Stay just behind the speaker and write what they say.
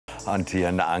Auntie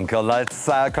and uncle. Let's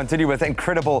continue with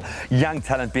incredible young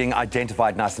talent being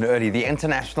identified nice and early. The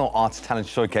International Arts Talent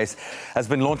Showcase has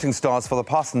been launching stars for the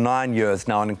past 9 years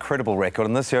now, an incredible record.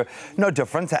 And this year, no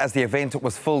different, as the event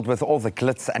was filled with all the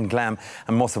glitz and glam,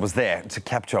 and Mosa was there to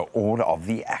capture all of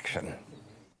the action.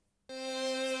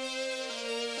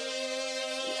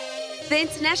 The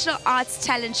International Arts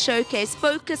Talent Showcase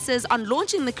focuses on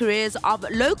launching the careers of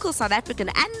local South African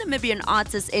and Namibian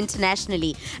artists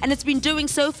internationally, and it's been doing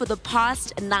so for the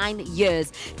past 9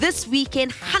 years. This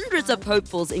weekend, hundreds of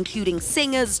hopefuls, including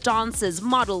singers, dancers,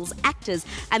 models, actors,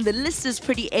 and the list is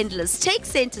pretty endless, take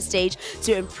center stage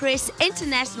to impress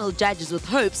international judges with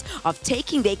hopes of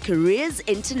taking their careers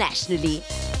internationally.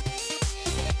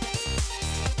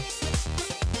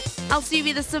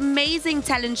 LCV, this amazing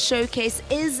talent showcase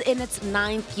is in its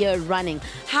 9th year running.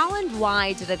 How and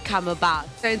why did it come about?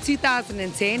 So in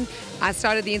 2010, I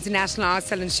started the International Arts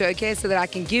Talent Showcase so that I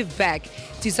can give back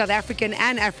to South African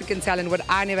and African talent what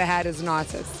I never had as an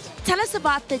artist. Tell us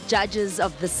about the judges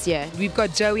of this year. We've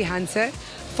got Joey Hunter,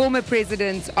 former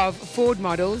president of Ford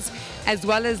Models, as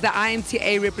well as the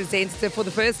IMTA representative for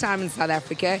the first time in South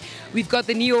Africa. We've got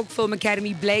the New York Film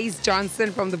Academy, Blaze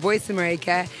Johnson from The Voice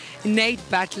America, Nate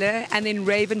Butler, and then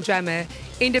Raven Drummer,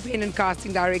 independent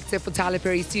casting director for Tyler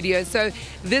Perry Studios. So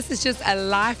this is just a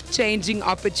life-changing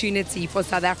opportunity for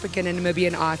South African and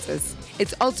Namibian artists.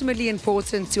 It's ultimately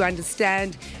important to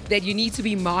understand that you need to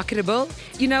be marketable.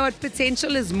 You know what,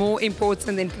 potential is more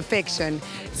important than perfection.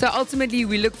 So ultimately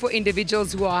we look for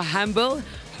individuals who are humble,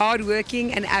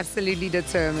 hardworking, and absolutely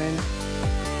determined.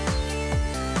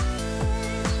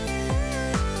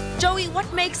 Joey,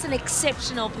 what makes an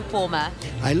exceptional performer?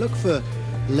 I look for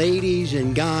ladies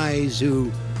and guys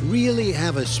who really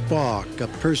have a spark, a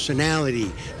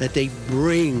personality that they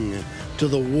bring to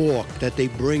the walk, that they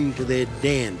bring to their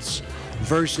dance,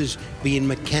 versus being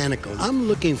mechanical. I'm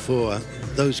looking for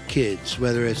those kids,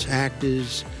 whether it's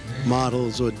actors,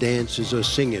 models, or dancers, or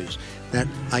singers, that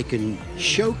I can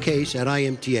showcase at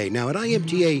IMTA. Now, at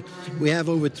IMTA, we have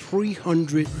over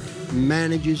 300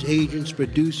 managers, agents,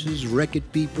 producers, record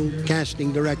people,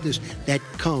 casting directors that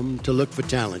come to look for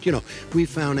talent. You know, we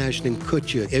found Ashton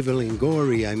Kutcher, Evelyn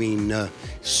Gorey. I mean,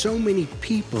 so many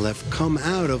people have come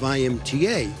out of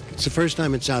IMTA. It's the first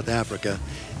time in South Africa,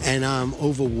 and I'm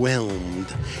overwhelmed.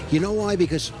 You know why?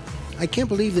 Because I can't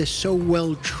believe they're so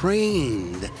well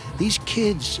trained. These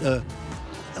kids,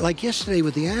 like yesterday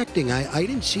with the acting, I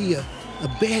didn't see a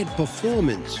bad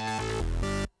performance.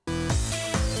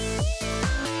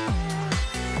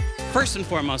 First and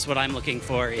foremost, what I'm looking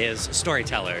for is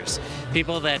storytellers.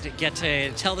 People that get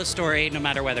to tell the story no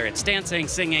matter whether it's dancing,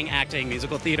 singing, acting,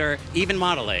 musical theater, even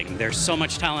modeling. There's so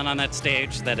much talent on that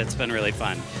stage that it's been really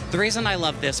fun. The reason I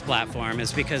love this platform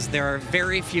is because there are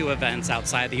very few events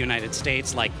outside the United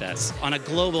States like this. On a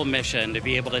global mission to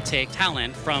be able to take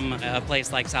talent from a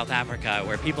place like South Africa,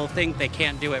 where people think they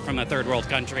can't do it from a third world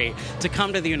country, to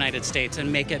come to the United States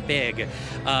and make it big,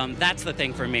 that's the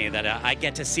thing for me, that I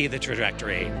get to see the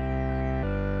trajectory.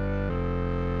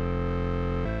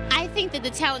 I think that the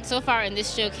talent so far in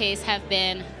this showcase have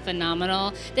been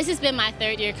phenomenal. This has been my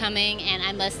 3rd year coming, and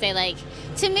I must say, like,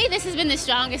 to me, this has been the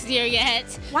strongest year yet.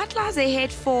 What lies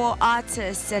ahead for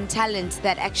artists and talent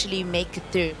that actually make it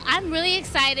through? I'm really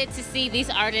excited to see these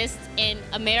artists in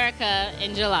America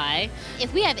in July.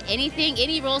 If we have anything,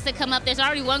 any roles that come up, there's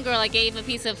already one girl I gave a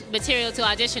piece of material to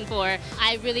audition for.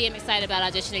 I really am excited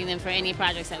about auditioning them for any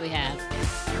projects that we have.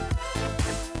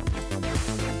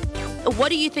 What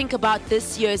do you think about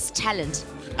this year's talent?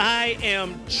 I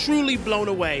am truly blown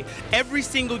away. Every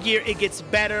single year it gets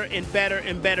better and better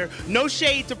and better. No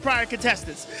shade to prior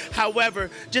contestants.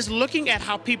 However, just looking at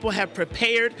how people have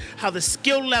prepared, how the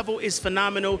skill level is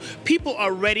phenomenal. People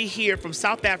are ready here from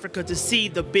South Africa to see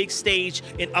the big stage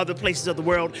in other places of the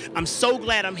world. I'm so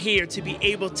glad I'm here to be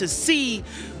able to see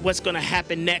what's going to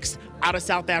happen next out of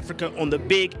South Africa on the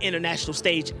big international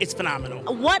stage. It's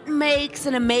phenomenal. What makes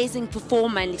an amazing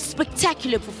performer, a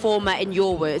spectacular performer in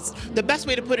your words? The best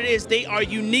way to put it is they are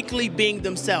uniquely being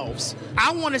themselves.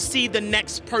 I want to see the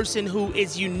next person who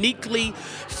is uniquely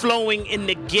flowing in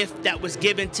the gift that was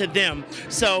given to them.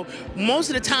 So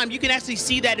most of the time you can actually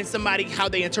see that in somebody, how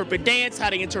they interpret dance, how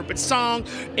they interpret song,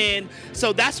 and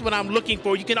so that's what I'm looking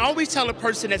for. You can always tell a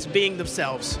person that's being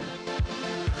themselves.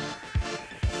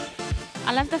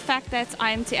 I love the fact that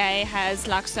IMTA has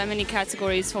like so many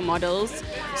categories for models,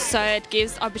 so it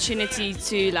gives opportunity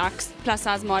to like plus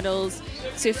size models,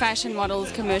 to fashion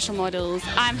models, commercial models.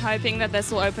 I'm hoping that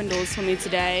this will open doors for me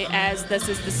today, as this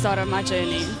is the start of my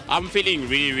journey. I'm feeling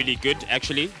really good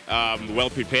actually, well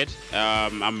prepared.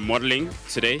 I'm modeling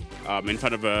today in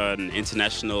front of an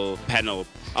international panel.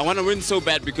 I want to win so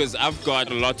bad because I've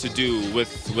got a lot to do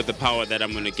with the power that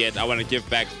I'm going to get. I want to give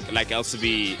back like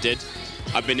LCB did.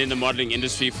 I've been in the modeling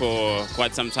industry for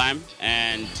quite some time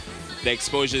and the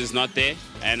exposure is not there,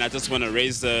 and I just want to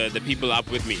raise the people up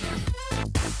with me.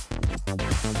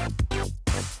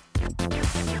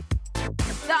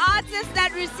 The artists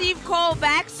that receive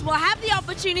callbacks will have the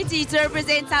opportunity to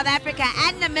represent South Africa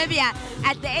and Namibia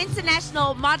at the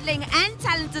International Modeling and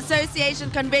Talent Association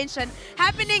Convention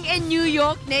happening in New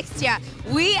York next year.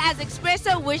 We as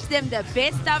Expresso wish them the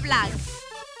best of luck.